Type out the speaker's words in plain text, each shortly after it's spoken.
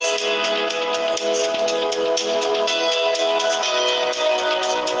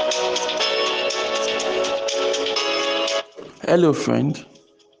Hello, friend.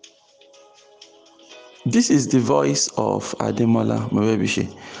 This is the voice of Ademola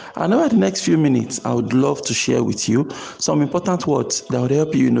Morebise. And over the next few minutes, I would love to share with you some important words that would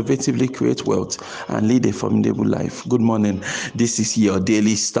help you innovatively create wealth and lead a formidable life. Good morning. This is your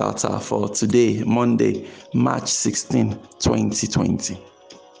daily starter for today, Monday, March 16, 2020.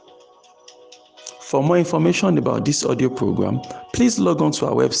 For more information about this audio program, please log on to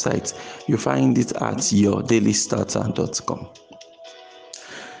our website. You'll find it at yourdailystarter.com.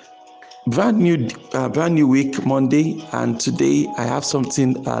 Brand new week, Monday, and today I have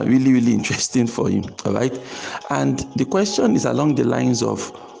something really interesting for you. All right, and the question is along the lines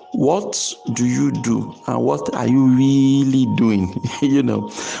of, what do you do and what are you really doing?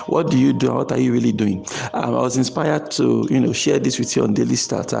 What do you do and what are you really doing? I was inspired to share this with you on Daily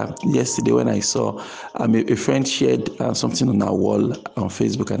Starter yesterday when I saw a friend shared something on our wall on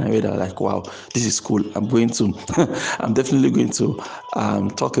Facebook, and I read, like, wow, this is cool. I'm definitely going to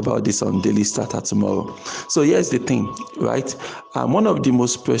talk about this on Daily Starter tomorrow. So here's the thing, right? One of the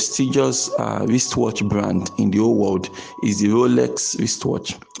most prestigious wristwatch brand in the whole world is the Rolex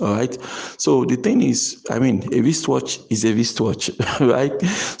wristwatch. All right. So the thing is, a wristwatch is a wristwatch, right?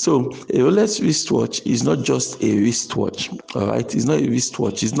 So a Rolex wristwatch is not just a wristwatch. All right. It's not a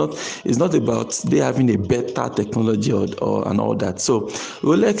wristwatch. It's not about they having a better technology or and all that. So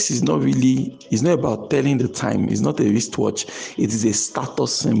Rolex is not about telling the time. It's not a wristwatch. It is a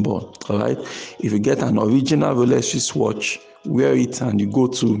status symbol. All right. If you get an original Rolex wristwatch, wear it and you go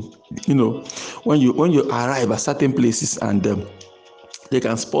to, when you arrive at certain places and they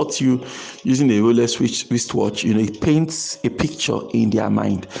can spot you using a Rolex wristwatch. It paints a picture in their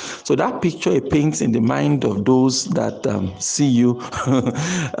mind. So that picture it paints in the mind of those that see you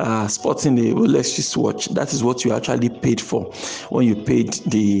sporting a Rolex wristwatch. That is what you actually paid for when you paid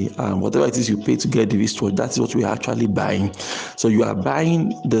the whatever it is you paid to get the wristwatch. That is what we are actually buying. So you are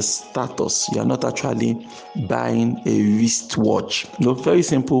buying the status. You are not actually buying a wristwatch. Very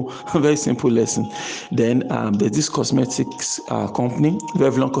simple lesson. Then there's this cosmetics company,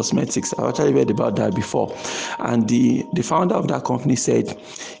 Revlon Cosmetics. I've actually read about that before. And the founder of that company said,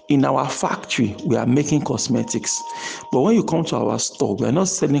 in our factory, we are making cosmetics. But when you come to our store, we are not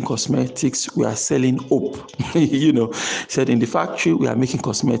selling cosmetics, we are selling hope. Said in the factory, we are making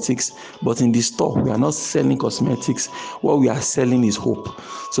cosmetics, but in the store, we are not selling cosmetics. What we are selling is hope.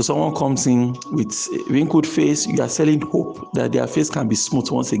 So someone comes in with a wrinkled face, you are selling hope that their face can be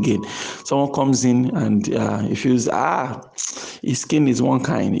smooth once again. Someone comes in and he feels, his skin is one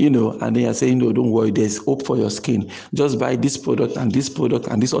kind, and they are saying, no, don't worry, there's hope for your skin. Just buy this product and this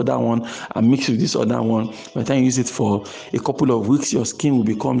other one and mix with this other one. By the time you use it for a couple of weeks, your skin will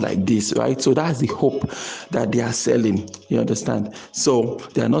become like this, right? So that's the hope that they are selling. You understand? So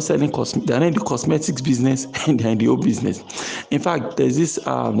they are not selling they are not in the cosmetics business and they are in the hope business. In fact, there's this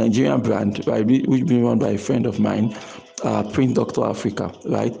Nigerian brand, right, which been run by a friend of mine, Print Doctor Africa,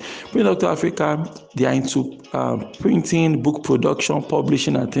 right? Print Doctor Africa, they are into printing, book production,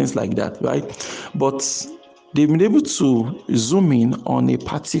 publishing, and things like that, right? But they've been able to zoom in on a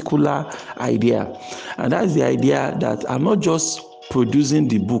particular idea, and that's the idea that I'm not just producing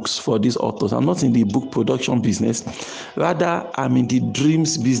the books for these authors. I'm not in the book production business. Rather, I'm in the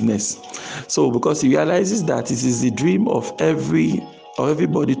dreams business. So because he realizes that it is the dream of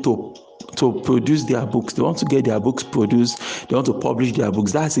everybody to produce their books. They want to get their books produced. They want to publish their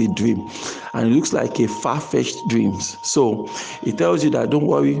books. That's a dream. And it looks like a far-fetched dream. So it tells you that, don't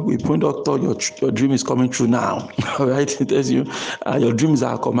worry, with Print Doctor, your dream is coming true now. All right? It tells you your dreams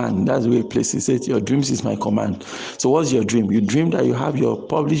are a command. That's the way it places it. Says, your dreams is my command. So what's your dream? You dream that you have your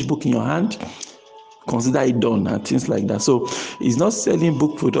published book in your hand. Consider it done and things like that. So he's not selling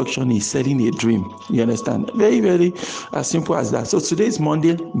book production, he's selling a dream. You understand? Very as simple as that. So today is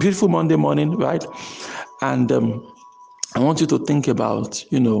Monday, beautiful Monday morning, right? And I want you to think about,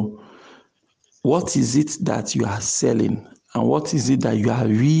 what is it that you are selling and what is it that you are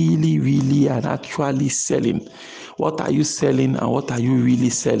really and actually selling? What are you selling and what are you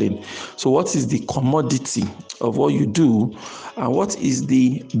really selling? So what is the commodity of what you do and what is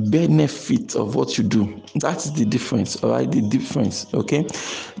the benefit of what you do? That's the difference, all right? The difference, okay?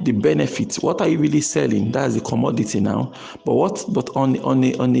 The benefit. What are you really selling? That's the commodity now. But on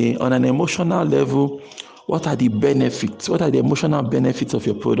an emotional level, What are the benefits? What are the emotional benefits of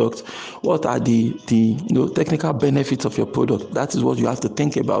your product? What are the technical benefits of your product? That is what you have to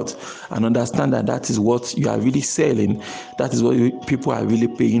think about and understand that is what you are really selling. That is what people are really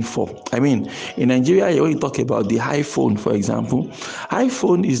paying for. I mean, in Nigeria, when you talk about the iPhone, for example,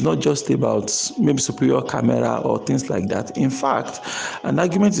 iPhone is not just about maybe superior camera or things like that. In fact, an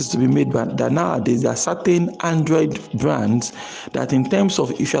argument is to be made that nowadays there are certain Android brands that, in terms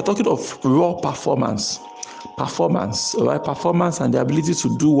of, if you are talking of raw performance, and the ability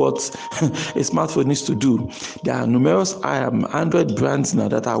to do what a smartphone needs to do, there are numerous Android brands now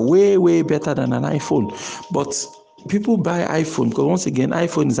that are way better than an iPhone. But people buy iPhone because, once again,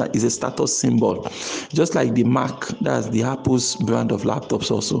 iPhone is a status symbol, just like the Mac, that's the Apple's brand of laptops.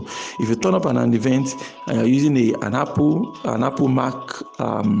 Also, if you turn up at an event and you're using an Apple Mac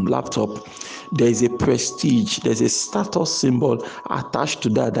laptop, there is a prestige, there's a status symbol attached to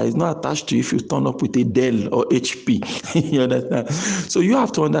that is not attached to if you turn up with a Dell or HP. You understand? So you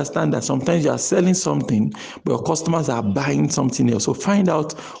have to understand that sometimes you are selling something, but your customers are buying something else. So find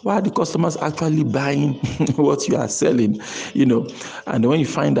out why the customers actually buying what you are selling, and when you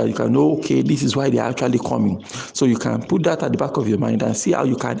find out, you can know, okay, this is why they are actually coming. So you can put that at the back of your mind and see how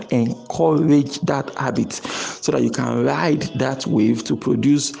you can encourage that habit so that you can ride that wave to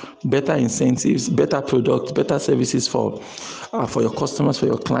produce better incentives, better products, better services for your customers, for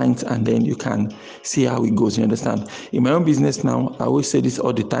your clients, and then you can see how it goes. You understand? In my own business now, I always say this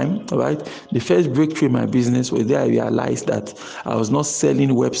all the time, all right? The first breakthrough in my business was there I realized that I was not selling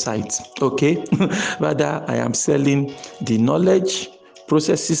websites, okay? Rather, I am selling the knowledge,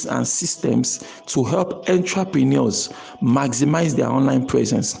 processes, and systems to help entrepreneurs maximize their online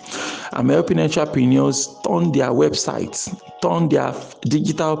presence. I'm helping entrepreneurs turn their websites, turn their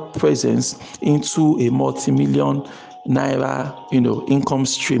digital presence into a multi-million naira income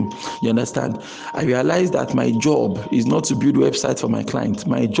stream. You understand? I realized that my job is not to build websites for my clients.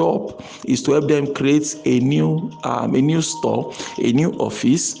 My job is to help them create a new store, a new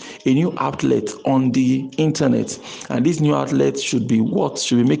office, a new outlet on the internet, and this new outlet should be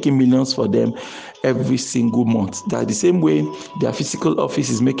making millions for them every single month. That the same way their physical office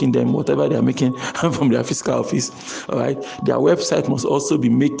is making them whatever they are making from their physical office, all right, their website must also be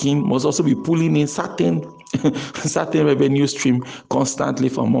pulling in certain revenue stream constantly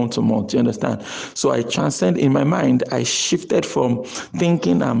from month to month. You understand? So I transcend in my mind. I shifted from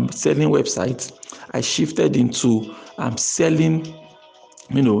thinking I'm selling websites. I shifted into I'm selling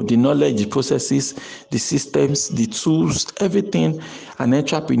the knowledge, the processes, the systems, the tools, everything an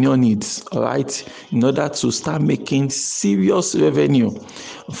entrepreneur needs, all right, in order to start making serious revenue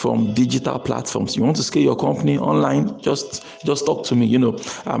from digital platforms. You want to scale your company online, just talk to me.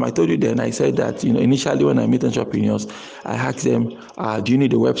 I told you then, I said that initially when I meet entrepreneurs, I ask them, do you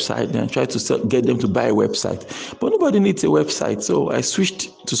need a website? And I try to get them to buy a website, but nobody needs a website. So I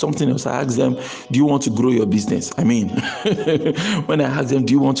switched to something else. I asked them, do you want to grow your business? I mean, when I ask them,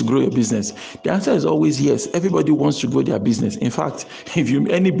 do you want to grow your business? The answer is always yes. Everybody wants to grow their business. In fact, if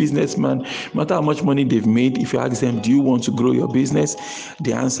any businessman, no matter how much money they've made, if you ask them, do you want to grow your business?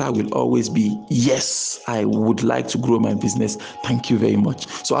 The answer will always be yes, I would like to grow my business. Thank you very much.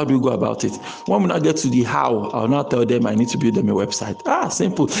 So how do we go about it? When we now get to the how, I'll now tell them I need to build them a website.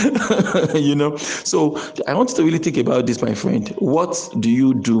 Simple. So I want you to really think about this, my friend. What do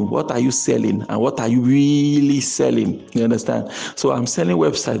you do? What are you selling? And what are you really selling? You understand? So I'm selling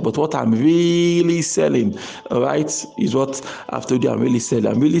websites, but what I'm really selling, all right, is what I've told you I'm really selling.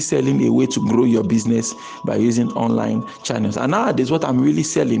 I'm really selling a way to grow your business by using online channels. And nowadays, what I'm really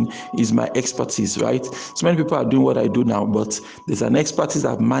selling is my expertise, right? So many people are doing what I do now, but there's an expertise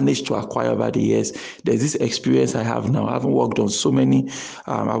I've managed to acquire over the years. There's this experience I have now. I haven't worked on so many,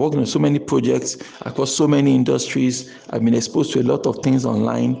 I've worked on so many projects across so many industries. I've been exposed to a lot of things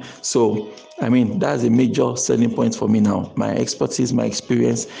online. So that's a major selling point for me now. My expertise, my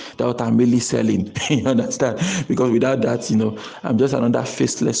experience, that's what I'm really selling. You understand? Because without that, I'm just another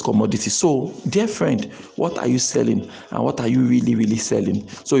faceless commodity. So, dear friend, what are you selling and what are you really, really selling?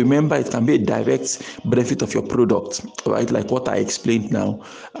 So remember, it can be a direct benefit of your product, right? Like what I explained now,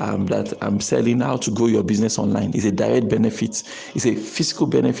 that I'm selling how to grow your business online is a direct benefit. It's a physical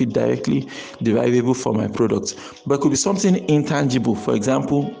benefit directly derivable from my product. But it could be something intangible. For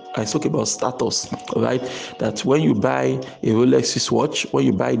example, I spoke about status, right? That when you buy a Rolex watch, when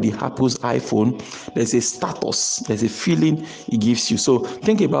you buy the Apple's iPhone, there's a status, there's a feeling it gives you. So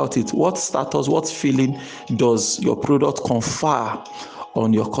think about it. What status, what feeling does your product confer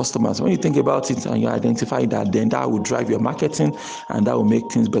on your customers? When you think about it and you identify that, then that will drive your marketing and that will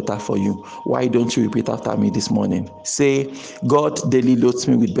make things better for you. Why don't you repeat after me this morning? Say, God daily loads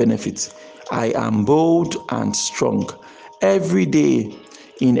me with benefits. I am bold and strong. Every day,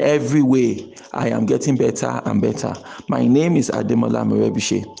 in every way, I am getting better and better. My name is Ademola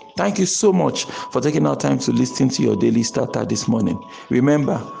Morebise. Thank you so much for taking our time to listen to your daily starter this morning.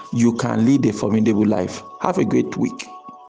 Remember, you can lead a formidable life. Have a great week.